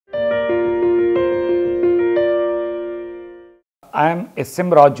I am S.M.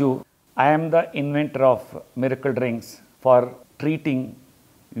 Raju. I am the inventor of miracle drinks for treating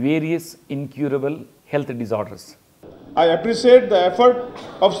various incurable health disorders. I appreciate the effort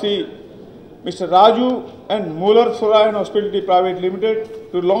of Mr. Raju and Muller Sorayan Hospitality Private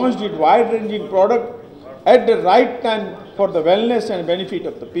Limited to launch this wide-ranging product at the right time for the wellness and benefit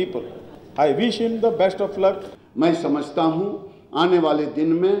of the people. I wish him the best of luck. मैं समझता हूं आने वाले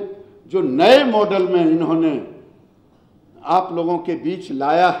दिन में जो नए model में इन्होंने आप लोगों के बीच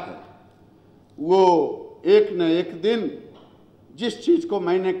लाया है वो एक न एक दिन जिस चीज को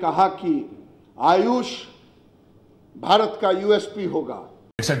मैंने कहा कि आयुष भारत का यूएसपी होगा.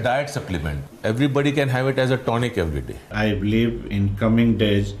 It's a diet supplement. Everybody can have it as a tonic every day. I believe in coming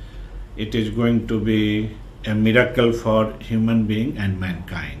days it is going to be a miracle for human being and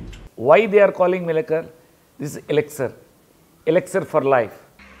mankind. Why they are calling miracle? This is elixir, elixir for life.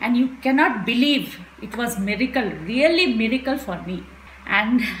 And you cannot believe it was miracle, really miracle for me.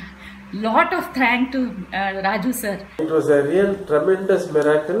 And lot of thanks to Raju sir. It was a real tremendous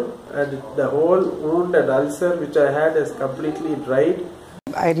miracle, and the whole wound and ulcer which I had is completely dried.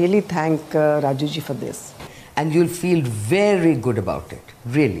 I really thank Rajuji for this. And you'll feel very good about it,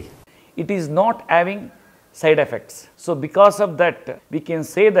 really. It is not having side effects. So because of that, we can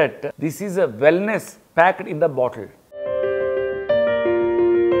say that this is a wellness packed in the bottle.